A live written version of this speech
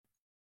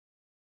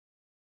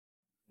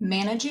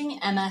Managing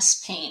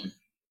MS Pain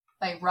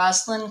by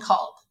Rosalind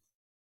Kolb.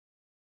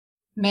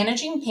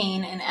 Managing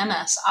pain in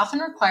MS often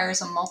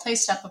requires a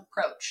multi-step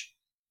approach,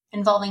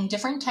 involving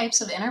different types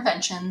of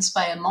interventions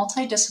by a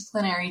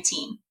multidisciplinary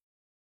team.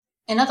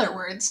 In other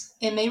words,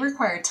 it may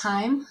require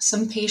time,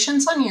 some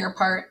patience on your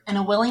part, and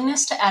a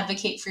willingness to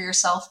advocate for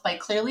yourself by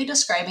clearly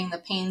describing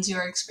the pains you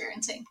are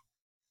experiencing,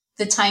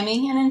 the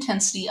timing and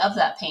intensity of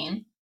that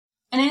pain,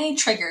 and any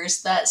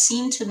triggers that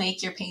seem to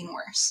make your pain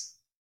worse.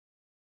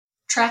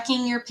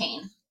 Tracking your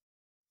pain.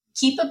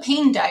 Keep a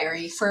pain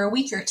diary for a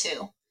week or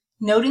two,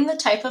 noting the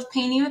type of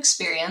pain you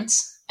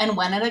experience and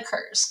when it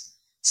occurs,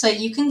 so that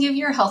you can give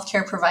your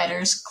healthcare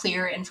providers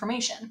clear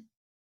information.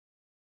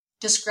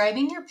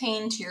 Describing your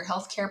pain to your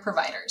healthcare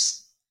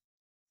providers.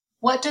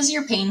 What does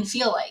your pain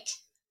feel like?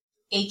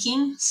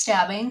 Aching,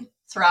 stabbing,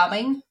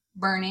 throbbing,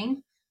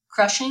 burning,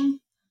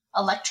 crushing,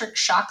 electric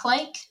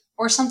shock-like,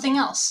 or something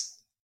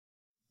else?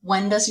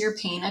 When does your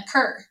pain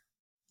occur?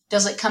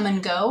 Does it come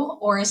and go,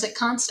 or is it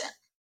constant?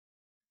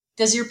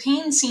 Does your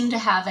pain seem to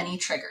have any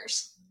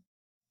triggers?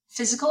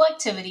 Physical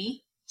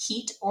activity,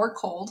 heat or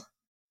cold,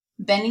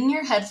 bending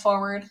your head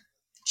forward,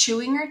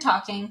 chewing or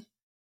talking,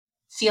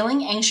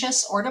 feeling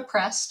anxious or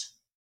depressed,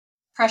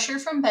 pressure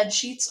from bed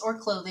sheets or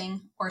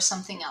clothing, or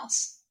something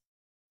else.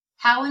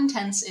 How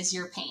intense is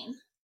your pain?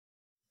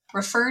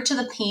 Refer to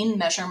the pain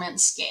measurement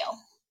scale.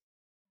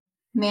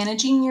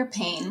 Managing your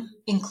pain,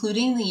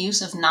 including the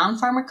use of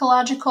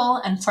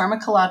non-pharmacological and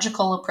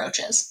pharmacological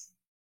approaches.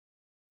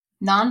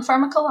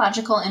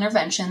 Non-pharmacological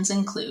interventions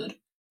include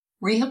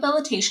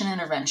rehabilitation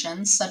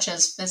interventions such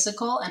as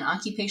physical and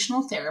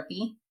occupational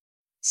therapy,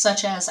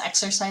 such as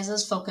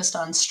exercises focused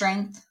on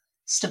strength,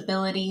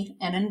 stability,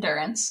 and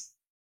endurance,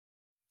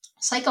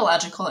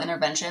 psychological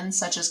interventions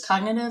such as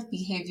cognitive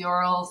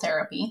behavioral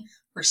therapy,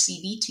 or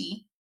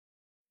CBT,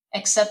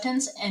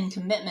 acceptance and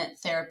commitment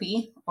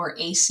therapy, or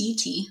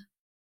ACT,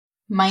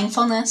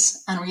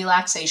 mindfulness and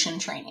relaxation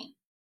training.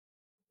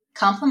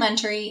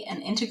 Complementary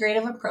and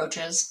integrative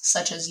approaches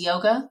such as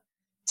yoga,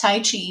 Tai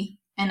Chi,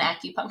 and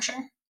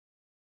acupuncture.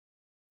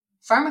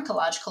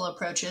 Pharmacological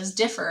approaches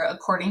differ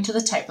according to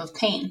the type of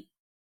pain.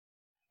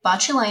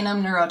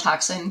 Botulinum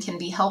neurotoxin can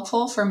be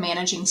helpful for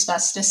managing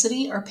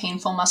spasticity or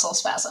painful muscle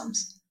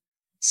spasms.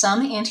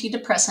 Some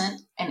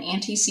antidepressant and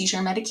anti-seizure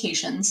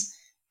medications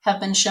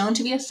have been shown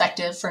to be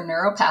effective for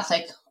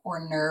neuropathic or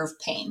nerve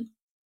pain.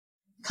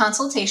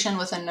 Consultation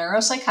with a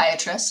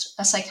neuropsychiatrist,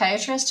 a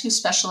psychiatrist who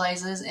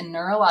specializes in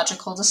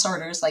neurological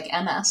disorders like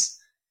MS,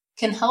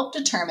 can help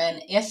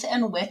determine if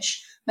and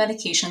which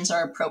medications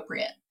are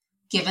appropriate,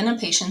 given a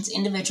patient's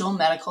individual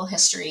medical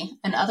history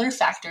and other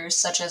factors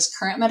such as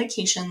current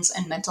medications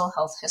and mental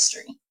health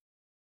history.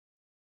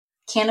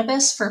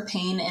 Cannabis for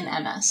pain in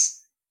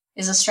MS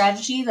is a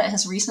strategy that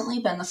has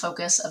recently been the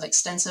focus of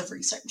extensive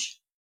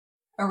research.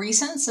 A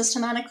recent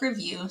systematic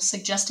review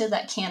suggested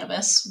that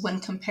cannabis,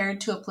 when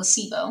compared to a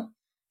placebo,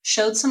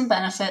 showed some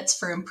benefits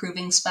for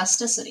improving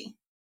spasticity.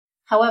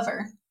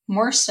 However,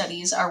 more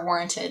studies are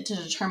warranted to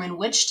determine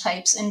which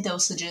types and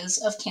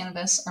dosages of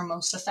cannabis are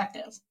most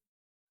effective.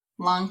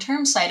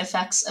 Long-term side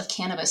effects of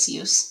cannabis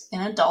use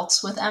in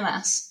adults with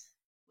MS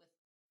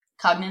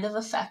with cognitive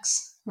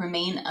effects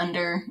remain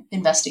under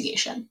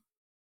investigation.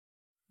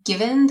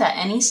 Given that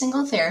any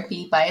single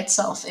therapy by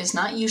itself is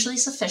not usually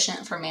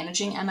sufficient for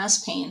managing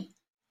MS pain,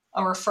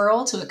 a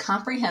referral to a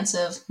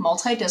comprehensive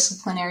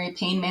multidisciplinary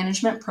pain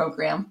management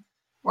program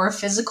or a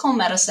physical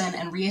medicine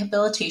and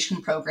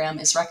rehabilitation program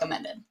is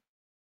recommended.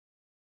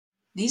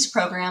 These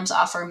programs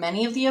offer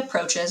many of the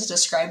approaches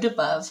described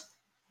above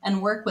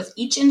and work with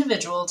each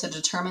individual to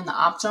determine the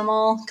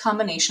optimal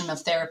combination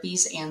of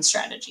therapies and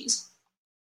strategies.